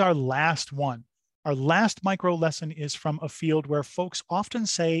right, here's our last one. Our last micro lesson is from a field where folks often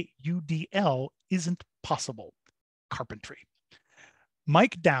say UDL isn't possible, carpentry.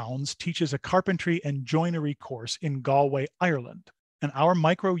 Mike Downs teaches a carpentry and joinery course in Galway, Ireland, and our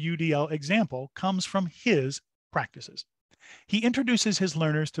micro UDL example comes from his practices. He introduces his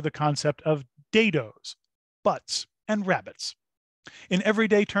learners to the concept of dados, butts, and rabbets. In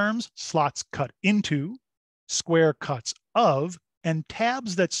everyday terms, slots cut into, square cuts of, and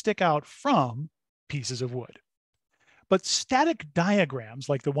tabs that stick out from pieces of wood. But static diagrams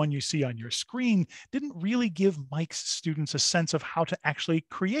like the one you see on your screen didn't really give Mike's students a sense of how to actually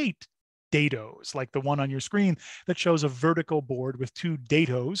create dados, like the one on your screen that shows a vertical board with two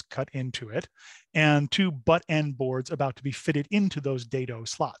dados cut into it and two butt end boards about to be fitted into those dado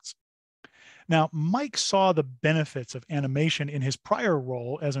slots. Now, Mike saw the benefits of animation in his prior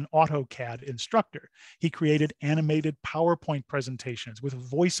role as an AutoCAD instructor. He created animated PowerPoint presentations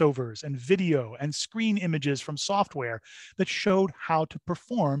with voiceovers and video and screen images from software that showed how to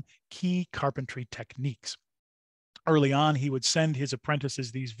perform key carpentry techniques. Early on, he would send his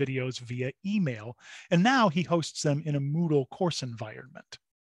apprentices these videos via email, and now he hosts them in a Moodle course environment.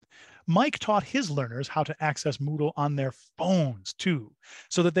 Mike taught his learners how to access Moodle on their phones too,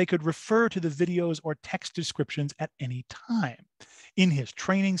 so that they could refer to the videos or text descriptions at any time, in his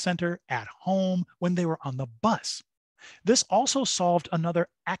training center, at home, when they were on the bus. This also solved another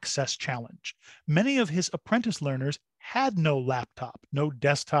access challenge. Many of his apprentice learners had no laptop, no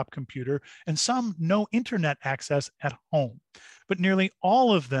desktop computer, and some no internet access at home, but nearly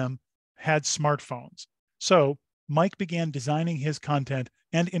all of them had smartphones. So Mike began designing his content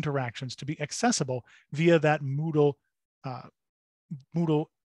and interactions to be accessible via that Moodle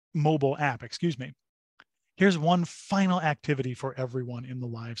mobile app, Here's one final activity for everyone in the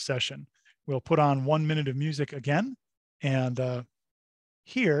live session. We'll put on 1 minute of music again. And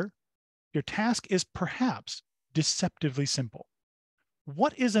here, your task is perhaps deceptively simple.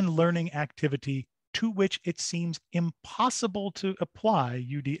 What is a learning activity to which it seems impossible to apply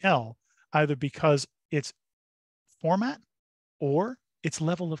UDL, either because its format or its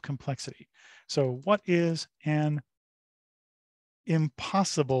level of complexity? So what is an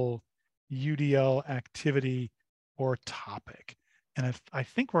impossible UDL activity or topic? And I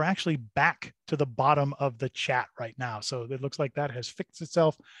think we're actually back to the bottom of the chat right now. So it looks like that has fixed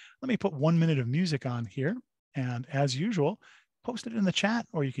itself. Let me put 1 minute of music on here. And as usual, post it in the chat,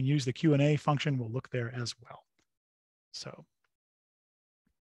 or you can use the Q&A function. We'll look there as well. So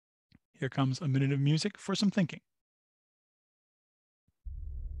here comes a minute of music for some thinking.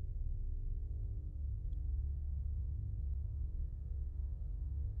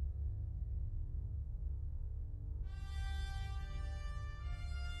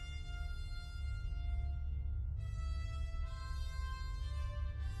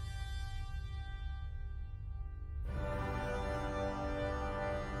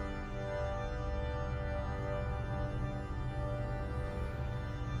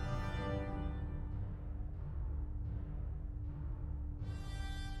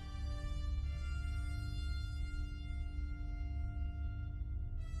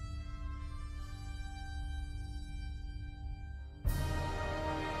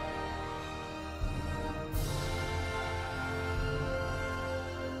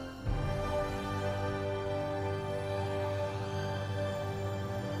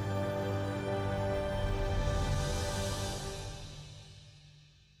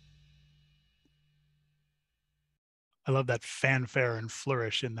 I love that fanfare and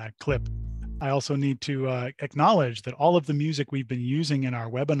flourish in that clip. I also need to acknowledge that all of the music we've been using in our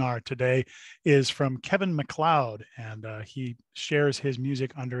webinar today is from Kevin MacLeod, and he shares his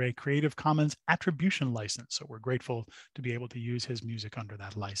music under a Creative Commons attribution license. So we're grateful to be able to use his music under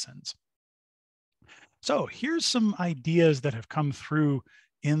that license. So here's some ideas that have come through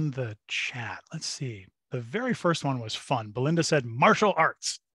in the chat. Let's see. The very first one was fun. Belinda said martial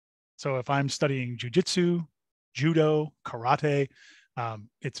arts. So if I'm studying jujitsu, judo, karate,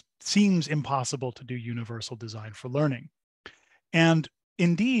 it seems impossible to do universal design for learning. And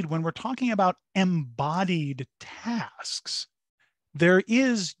indeed, when we're talking about embodied tasks, there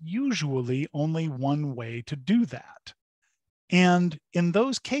is usually only one way to do that. And in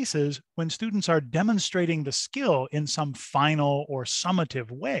those cases, when students are demonstrating the skill in some final or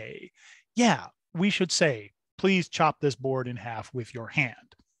summative way, yeah, we should say, please chop this board in half with your hand.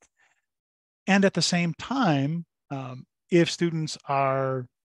 And at the same time, if students are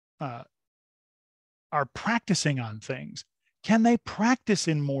practicing on things, can they practice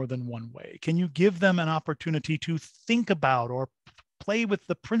in more than one way? Can you give them an opportunity to think about or play with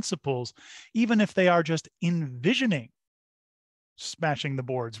the principles, even if they are just envisioning smashing the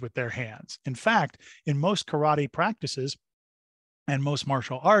boards with their hands? In fact, in most karate practices and most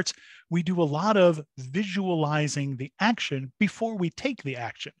martial arts, we do a lot of visualizing the action before we take the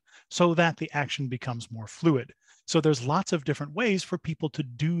action so that the action becomes more fluid. So there's lots of different ways for people to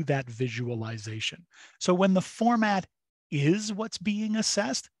do that visualization. So when the format is what's being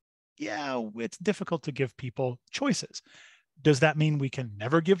assessed, yeah, it's difficult to give people choices. Does that mean we can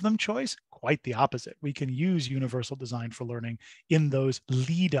never give them choice? Quite the opposite. We can use universal design for learning in those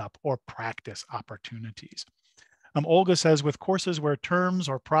lead up or practice opportunities. Olga says, with courses where terms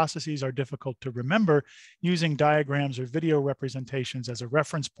or processes are difficult to remember, using diagrams or video representations as a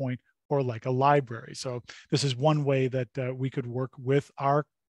reference point or like a library. So this is one way that we could work with our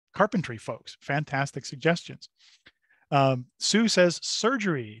carpentry folks. Fantastic suggestions. Sue says,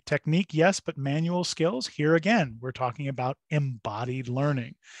 surgery, technique, yes, but manual skills. Here again, we're talking about embodied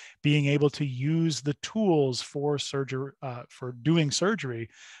learning, being able to use the tools for surgery, for doing surgery.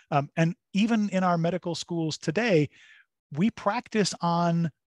 And even in our medical schools today, we practice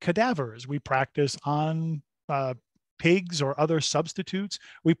on cadavers. We practice on pigs or other substitutes.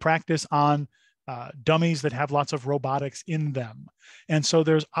 We practice on dummies that have lots of robotics in them. And so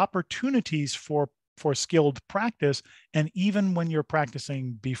there's opportunities for skilled practice. And even when you're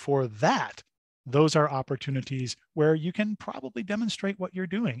practicing before that, those are opportunities where you can probably demonstrate what you're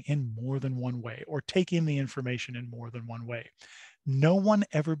doing in more than one way or take in the information in more than one way. No one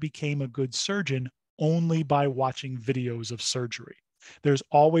ever became a good surgeon only by watching videos of surgery. There's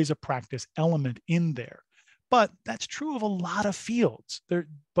always a practice element in there. But that's true of a lot of fields.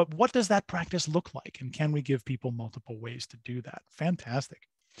 But what does that practice look like? And can we give people multiple ways to do that? Fantastic.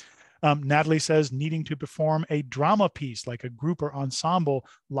 Natalie says, needing to perform a drama piece like a group or ensemble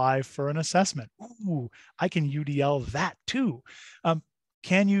live for an assessment. Ooh, I can UDL that too.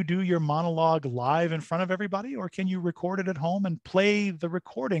 Can you do your monologue live in front of everybody, or can you record it at home and play the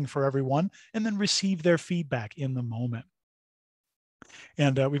recording for everyone and then receive their feedback in the moment?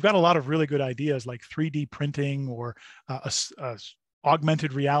 And we've got a lot of really good ideas like 3D printing or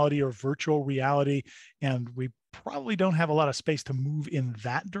augmented reality or virtual reality. And we probably don't have a lot of space to move in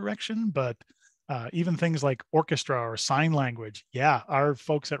that direction, but even things like orchestra or sign language. Yeah, our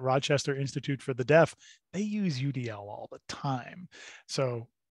folks at Rochester Institute for the Deaf, they use UDL all the time. So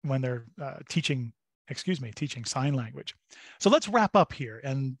when they're teaching sign language. So let's wrap up here.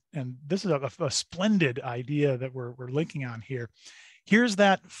 And this is a splendid idea that we're linking on here. Here's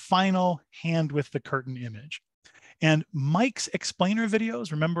that final hand with the curtain image. And Mike's explainer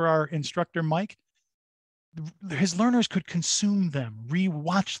videos, remember our instructor, Mike? His learners could consume them,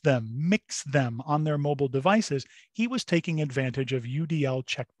 re-watch them, mix them on their mobile devices. He was taking advantage of UDL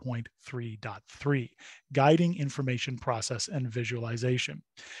Checkpoint 3.3, guiding information process and visualization.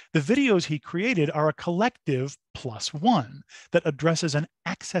 The videos he created are a collective +1 that addresses an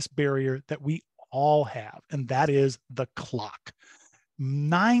access barrier that we all have, and that is the clock.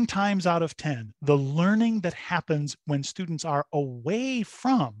 9 times out of 10, the learning that happens when students are away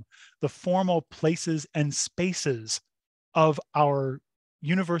from the formal places and spaces of our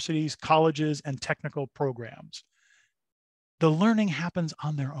universities, colleges, and technical programs, the learning happens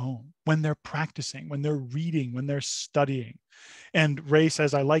on their own when they're practicing, when they're reading, when they're studying. And Ray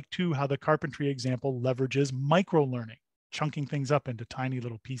says, I like too how the carpentry example leverages micro-learning, chunking things up into tiny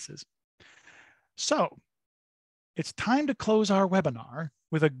little pieces. So, it's time to close our webinar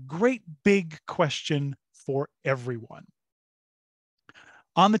with a great big question for everyone.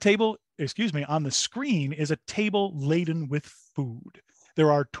 On the table on the screen is a table laden with food.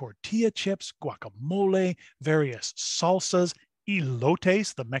 There are tortilla chips, guacamole, various salsas,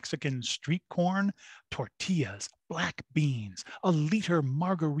 elotes, the Mexican street corn, tortillas, black beans, a liter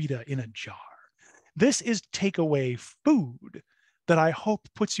margarita in a jar. This is takeaway food that I hope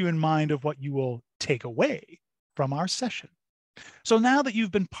puts you in mind of what you will take away from our session. So now that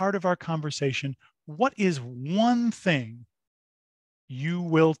you've been part of our conversation, what is one thing you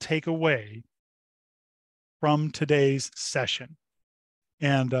will take away from today's session?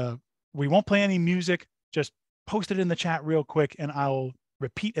 And we won't play any music, just post it in the chat real quick and I'll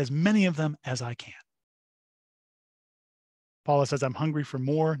repeat as many of them as I can. Paula says, I'm hungry for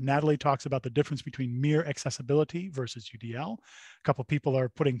more. Natalie talks about the difference between mere accessibility versus UDL. A couple people are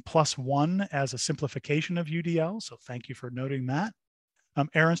putting +1 as a simplification of UDL, so thank you for noting that.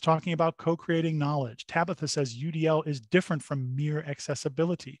 Aaron's talking about co-creating knowledge. Tabitha says UDL is different from mere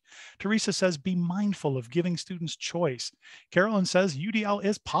accessibility. Teresa says, be mindful of giving students choice. Carolyn says UDL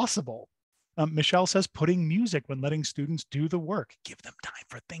is possible. Michelle says, putting music when letting students do the work. Give them time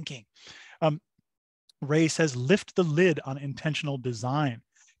for thinking. Ray says, lift the lid on intentional design.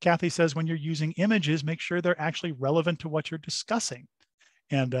 Kathy says, when you're using images, make sure they're actually relevant to what you're discussing.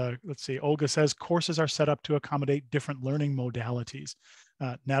 And let's see, Olga says, courses are set up to accommodate different learning modalities.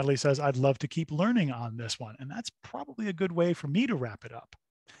 Natalie says, I'd love to keep learning on this one. And that's probably a good way for me to wrap it up.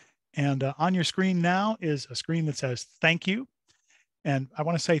 And on your screen now is a screen that says, thank you. And I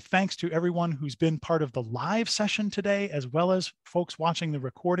want to say thanks to everyone who's been part of the live session today, as well as folks watching the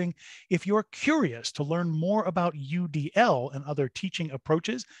recording. If you're curious to learn more about UDL and other teaching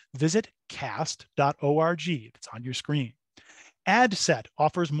approaches, visit cast.org. It's on your screen. ADCET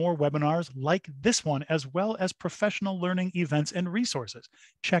offers more webinars like this one, as well as professional learning events and resources.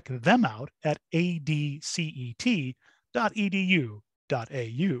 Check them out at adcet.edu.au.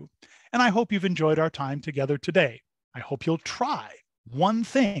 And I hope you've enjoyed our time together today. I hope you'll try one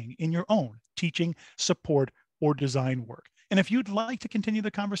thing in your own teaching, support, or design work. And if you'd like to continue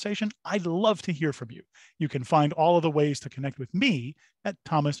the conversation, I'd love to hear from you. You can find all of the ways to connect with me at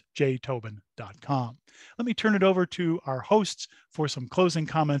thomasjtobin.com. Let me turn it over to our hosts for some closing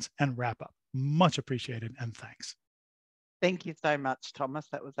comments and wrap up. Much appreciated and thanks. Thank you so much, Thomas.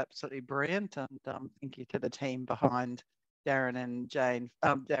 That was absolutely brilliant. And thank you to the team behind Darren and Jane,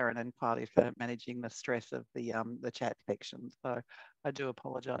 Darren and Carly for managing the stress of the chat section. So I do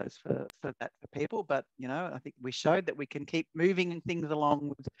apologise for that for people, but you know, I think we showed that we can keep moving things along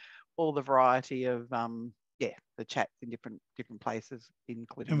with all the variety of the chats in different places,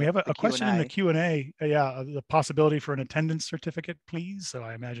 including. And we have a question in the Q&A. Yeah, the possibility for an attendance certificate, please. So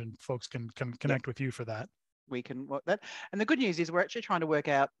I imagine folks can connect with you for that. We can work that. And the good news is we're actually trying to work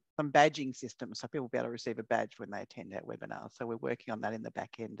out some badging systems so people will be able to receive a badge when they attend our webinar. So we're working on that in the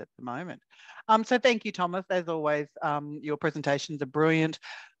back end at the moment. So thank you, Thomas. As always, your presentations are brilliant.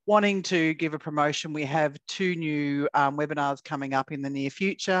 Wanting to give a promotion, we have 2 new webinars coming up in the near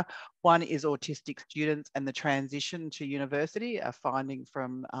future. One is autistic students and the transition to university, a finding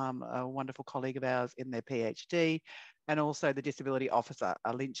from a wonderful colleague of ours in their PhD, and also the disability officer,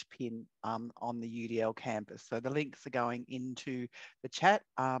 a linchpin on the UDL campus. So the links are going into the chat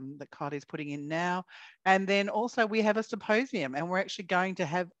that Kylie's putting in now. And then also we have a symposium, and we're actually going to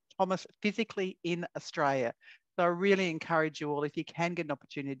have Thomas physically in Australia. So I really encourage you all, if you can get an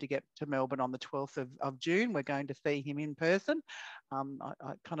opportunity to get to Melbourne on the 12th of June, we're going to see him in person. I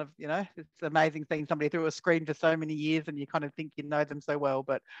kind of, you know, it's amazing seeing somebody through a screen for so many years and you kind of think you know them so well,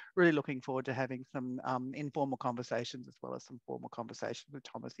 but really looking forward to having some informal conversations as well as some formal conversations with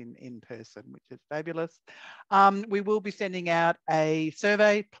Thomas in person, which is fabulous. We will be sending out a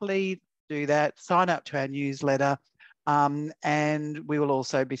survey. Please do that. Sign up to our newsletter. And we will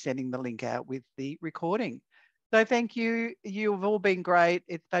also be sending the link out with the recording. So thank you. You've all been great.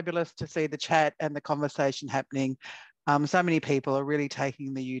 It's fabulous to see the chat and the conversation happening. So many people are really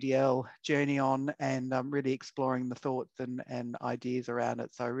taking the UDL journey on and really exploring the thoughts and ideas around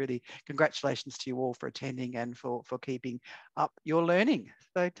it. So really congratulations to you all for attending and for keeping up your learning.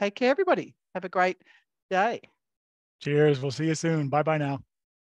 So take care, everybody. Have a great day. Cheers. We'll see you soon. Bye-bye now.